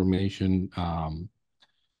of information.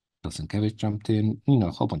 Sienkiewicz jumped in,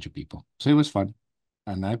 a whole bunch of people. So it was fun.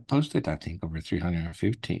 And I posted, I think, over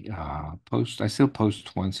 350 posts. I still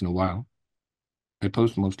post once in a while. I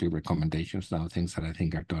post mostly recommendations now, things that I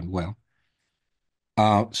think are done well.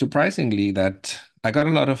 Surprisingly, that I got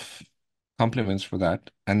a lot of compliments for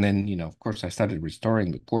that. And then, of course, I started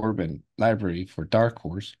restoring the Corben library for Dark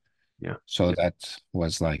Horse. Yeah. So that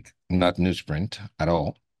was like not newsprint at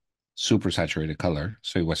all, super saturated color.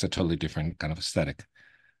 So it was a totally different kind of aesthetic.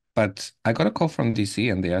 But I got a call from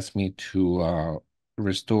DC and they asked me to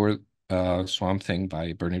restore Swamp Thing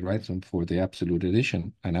by Bernie Wrightson for the Absolute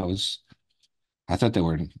Edition. And I thought they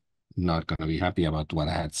were not going to be happy about what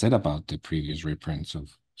I had said about the previous reprints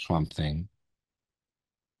of Swamp Thing.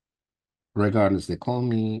 Regardless, they called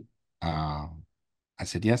me. Uh, I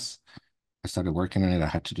said yes. I started working on it. I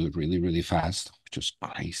had to do it really, really fast, which was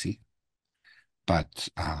crazy. But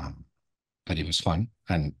it was fun,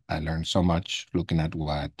 and I learned so much looking at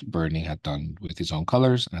what Bernie had done with his own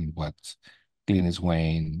colors and what Glynis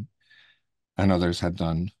Wayne and others had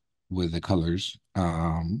done with the colors.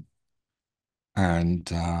 And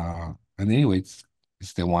anyway,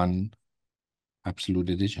 it's the one absolute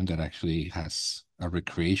edition that actually has a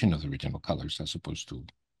recreation of the original colors as opposed to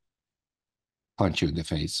punch you in the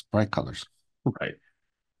face bright colors. Right.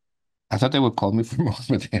 I thought they would call me for more,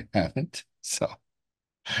 but they haven't. So,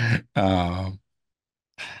 um,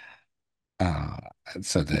 uh,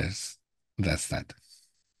 so that's that.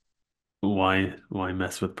 Why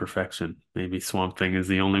mess with perfection? Maybe Swamp Thing is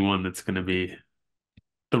the only one that's going to be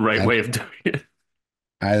the right I way of doing it.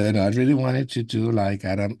 I don't know. I really wanted to do like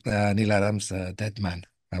Neil Adams' Dead Man.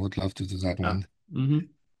 I would love to do that Oh. one Hmm.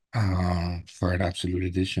 for an absolute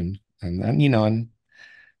edition. And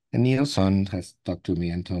Neil's son has talked to me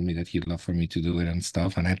and told me that he'd love for me to do it and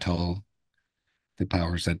stuff. And I told the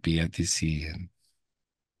powers that be at DC, and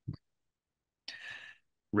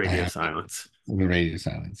I Radio have silence. the radio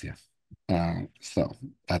silence. Yeah. So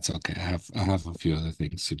that's okay. I have a few other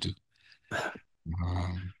things to do.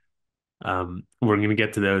 Um, We're going to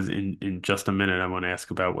get to those in just a minute. I want to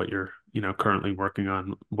ask about what you're, currently working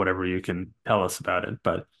on, whatever you can tell us about it.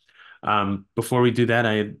 But before we do that,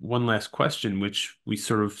 I had one last question, which we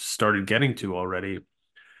sort of started getting to already,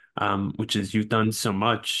 which is you've done so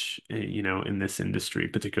much, in this industry,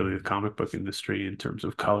 particularly the comic book industry, in terms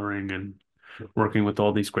of coloring and working with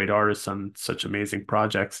all these great artists on such amazing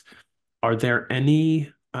projects. Are there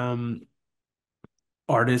any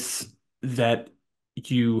artists that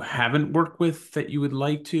you haven't worked with that you would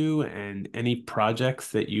like to, and any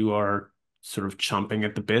projects that you are sort of chomping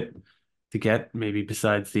at the bit to get, maybe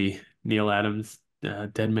besides the Neil Adams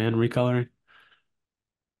Dead Man recoloring?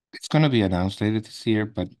 it's going to be announced later this year,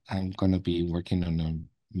 but I'm going to be working on a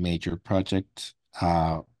major project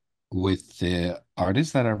with the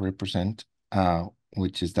artist that I represent,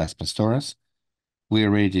 which is Das Pastoras. We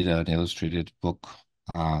already did an illustrated book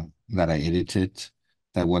that I edited.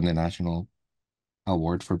 that won the national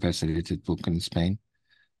award for best edited book in Spain.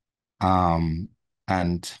 Um,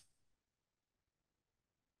 and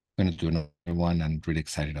I'm going to do another one. I'm really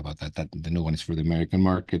excited about that. That the new one is for the American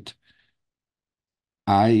market.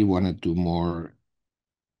 I want to do more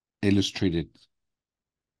illustrated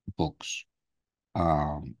books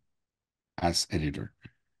as editor,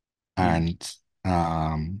 Mm. and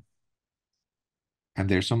um, and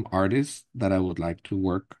there's some artists that I would like to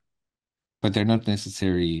work, but they're not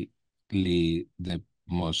necessarily the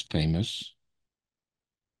most famous.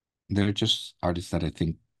 They're just artists that I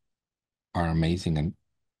think are amazing and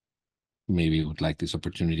maybe would like this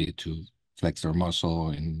opportunity to flex their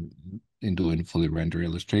muscle in doing fully rendered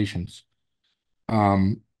illustrations.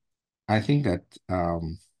 Um, I think that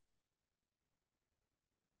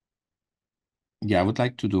yeah, I would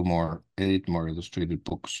like to do more, edit more illustrated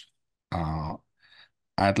books. Uh,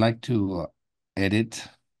 I'd like to edit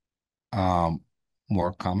um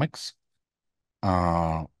more comics.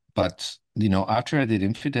 Uh, but after I did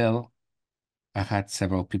Infidel, I had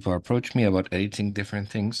several people approach me about editing different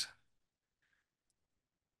things.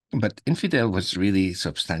 But Infidel was really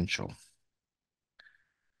substantial.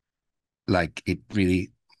 Like it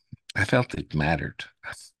really, I felt it mattered.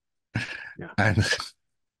 Yeah. And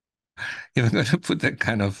if I'm going to put that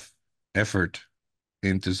kind of effort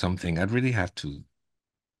into something, I'd really have to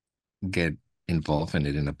get involved in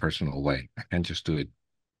it in a personal way. I can't just do it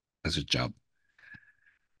as a job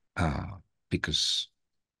because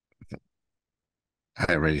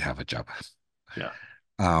I already have a job. Yeah.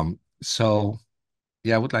 So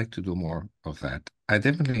yeah, I would like to do more of that.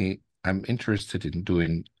 I'm interested in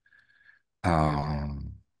doing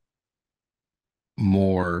um,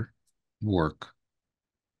 more work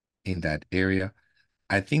in that area.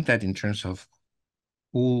 I think that in terms of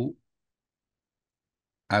who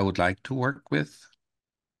I would like to work with,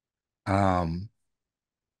 um,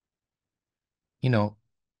 you know,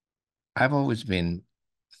 I've always been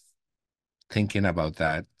thinking about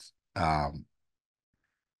that. Um,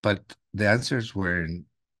 but the answers were in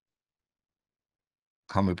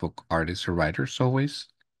comic book artists or writers always.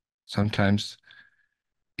 Sometimes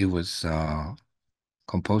it was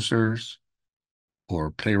composers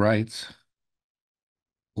or playwrights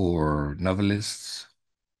or novelists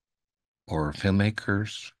or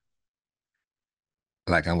filmmakers.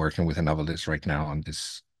 Like I'm working with a novelist right now on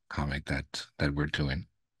this comic that we're doing,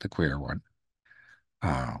 the queer one.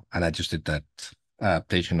 And I just did that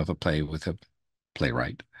adaptation of a play with a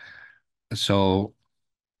playwright. So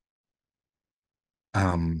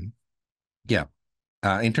um yeah.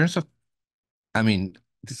 In terms of I mean,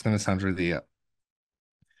 this is gonna sound really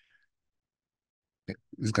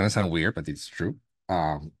it's gonna sound weird, but it's true.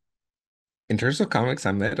 Um in terms of comics,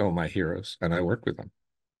 I met all my heroes and I work with them.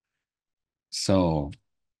 So,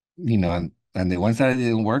 and the ones that I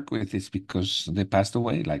didn't work with is because they passed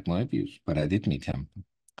away, like Moebius, but I did meet him a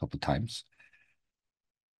couple times.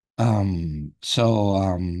 So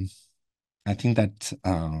I think that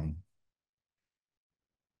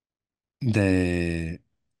the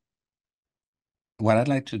what I'd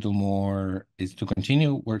like to do more is to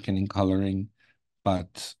continue working in coloring,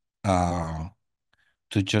 but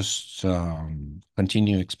to just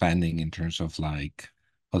continue expanding in terms of like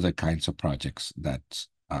other kinds of projects that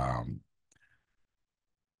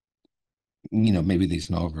maybe there's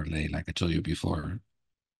no overlay, like I told you before,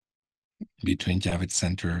 between Javits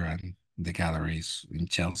Center and the galleries in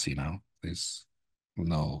Chelsea now. There's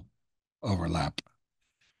no overlap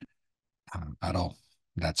at all.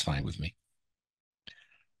 That's fine with me.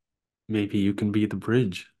 Maybe you can be the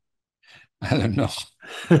bridge. I don't know.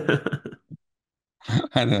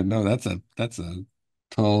 I don't know. That's a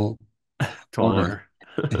tall order.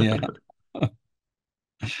 Taller. Yeah.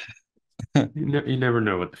 You never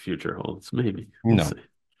know what the future holds. Maybe. We'll No. see.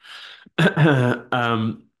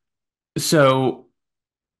 Um, so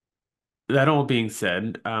that all being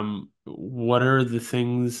said, what are the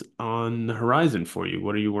things on the horizon for you?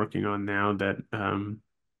 What are you working on now that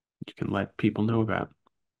you can let people know about,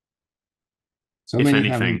 So if many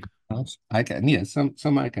having anything? I can, yeah,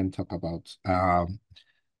 some I can talk about.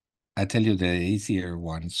 I tell you the easier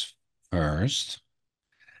ones first,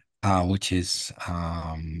 which is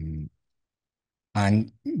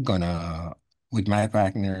I'm gonna with Matt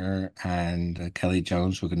Wagner and Kelly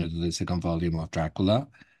Jones, we're gonna do the second volume of Dracula.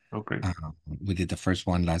 Okay. We did the first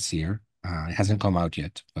one last year. It hasn't come out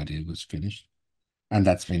yet, but it was finished. And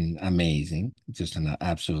that's been amazing, just an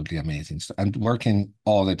absolutely amazing. I'm working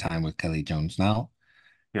all the time with Kelly Jones now.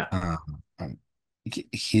 Yeah. Um,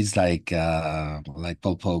 he's like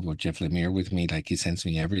Paul Pope or Jeff Lemire with me. Like he sends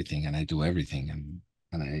me everything, and I do everything,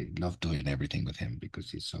 and I love doing everything with him because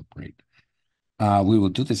he's so great. we will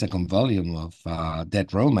do the second volume of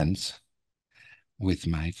Dead Romance with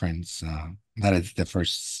my friends. That is the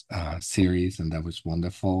first series, and that was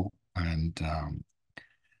wonderful. And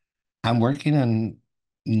I'm working on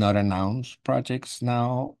not announced projects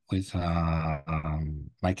now with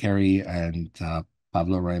Mike Carey and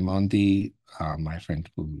Pablo Raimondi, my friend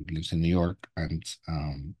who lives in New York, and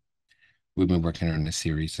we've been working on a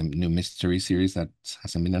series, a new mystery series that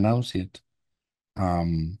hasn't been announced yet.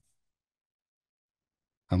 Um,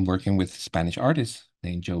 I'm working with a Spanish artist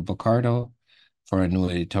named Joe Bocardo for a new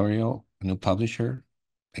editorial, a new publisher.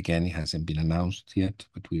 Again, it hasn't been announced yet,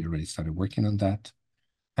 but we already started working on that.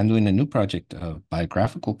 I'm doing a new project, a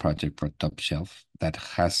biographical project for Top Shelf that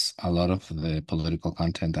has a lot of the political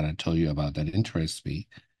content that I told you about that interests me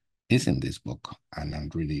is in this book, and I'm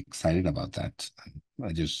really excited about that.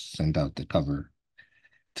 I just sent out the cover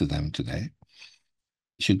to them today.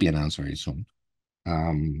 It should be announced very soon.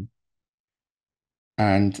 Um,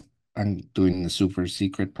 and I'm doing a super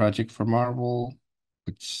secret project for Marvel,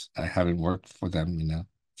 which I haven't worked for them in a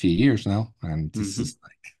few years now, and this Mhm. is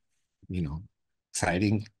like,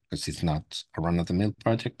 exciting because it's not a run-of-the-mill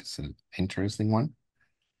project. It's an interesting one.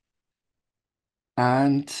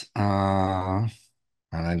 And I'm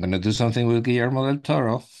gonna do something with Guillermo del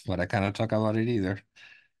Toro, but I cannot talk about it either.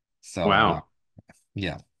 So Wow.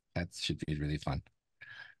 yeah, that should be really fun.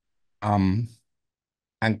 Um,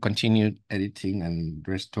 and continued editing and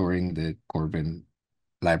restoring the Corben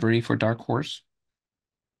library for Dark Horse.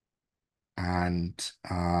 And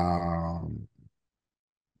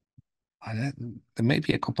there may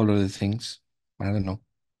be a couple other things. I don't know,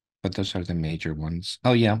 but those are the major ones.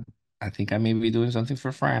 Oh yeah, I think I may be doing something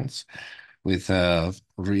for France with a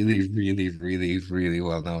really, really, really, really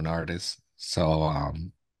well-known artist. So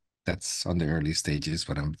that's on the early stages,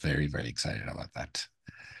 but I'm very, very excited about that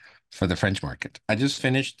for the French market. I just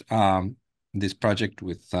finished this project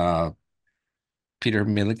with Peter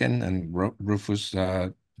Milligan and Rufus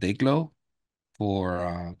Dayglow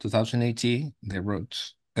for 2018. They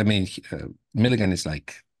wrote, Milligan is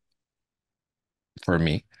like for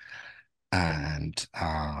me, and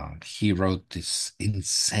he wrote this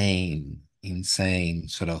insane, insane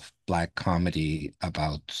sort of black comedy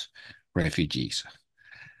about refugees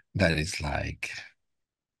that is like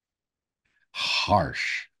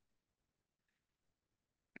harsh.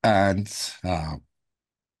 And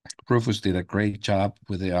Rufus did a great job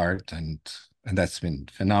with the art, and that's been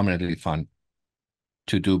phenomenally fun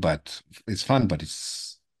to do. But it's fun, but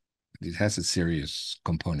it has a serious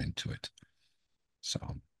component to it. So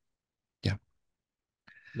yeah,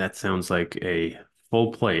 That sounds like a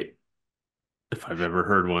full plate if I've ever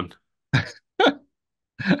heard one.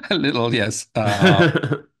 a little yes.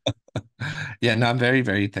 Yeah, no, I'm very,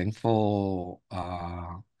 very thankful.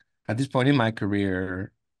 At this point in my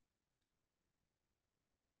career,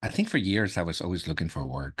 I think for years I was always looking for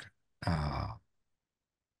work.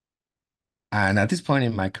 And at this point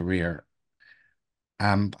in my career,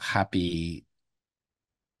 I'm happy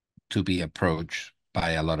to be approached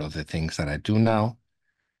by a lot of the things that I do now.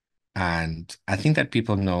 And I think that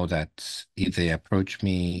people know that if they approach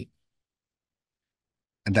me,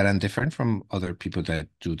 that I'm different from other people that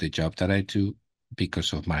do the job that I do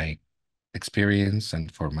because of my experience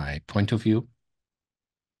and for my point of view.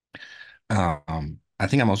 I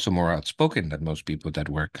think I'm also more outspoken than most people that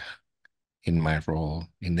work in my role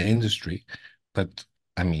in the industry. But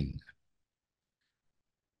I mean,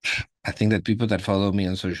 I think that people that follow me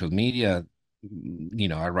on social media,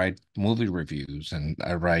 I write movie reviews and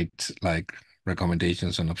I write like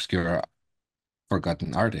recommendations on obscure,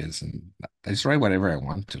 forgotten artists, and I just write whatever I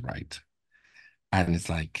want to write. And it's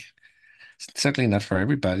like, certainly not for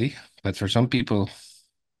everybody, but for some people,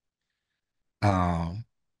 uh,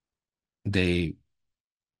 they,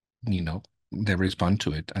 you know, they respond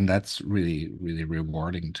to it. And that's really, really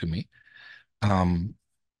rewarding to me. Um,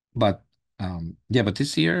 but yeah, but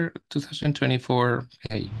this year, 2024,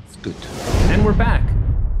 hey, it's good. And we're back.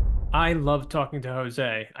 I love talking to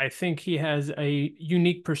Jose. I think he has a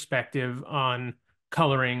unique perspective on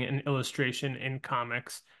coloring and illustration in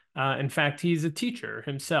comics. In fact, he's a teacher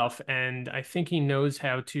himself, and I think he knows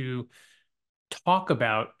how to talk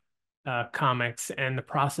about comics and the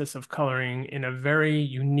process of coloring in a very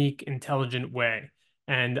unique, intelligent way.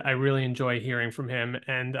 And I really enjoy hearing from him.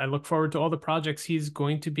 And I look forward to all the projects he's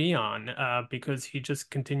going to be on because he just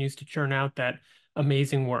continues to churn out that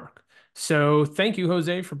amazing work. So thank you,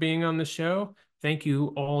 Jose, for being on the show. Thank you,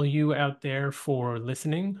 all you out there, for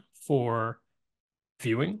listening, for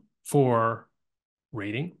viewing, for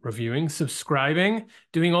rating, reviewing, subscribing,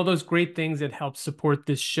 doing all those great things that help support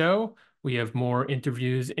this show. We have more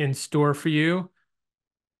interviews in store for you,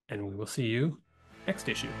 and we will see you next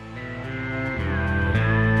issue.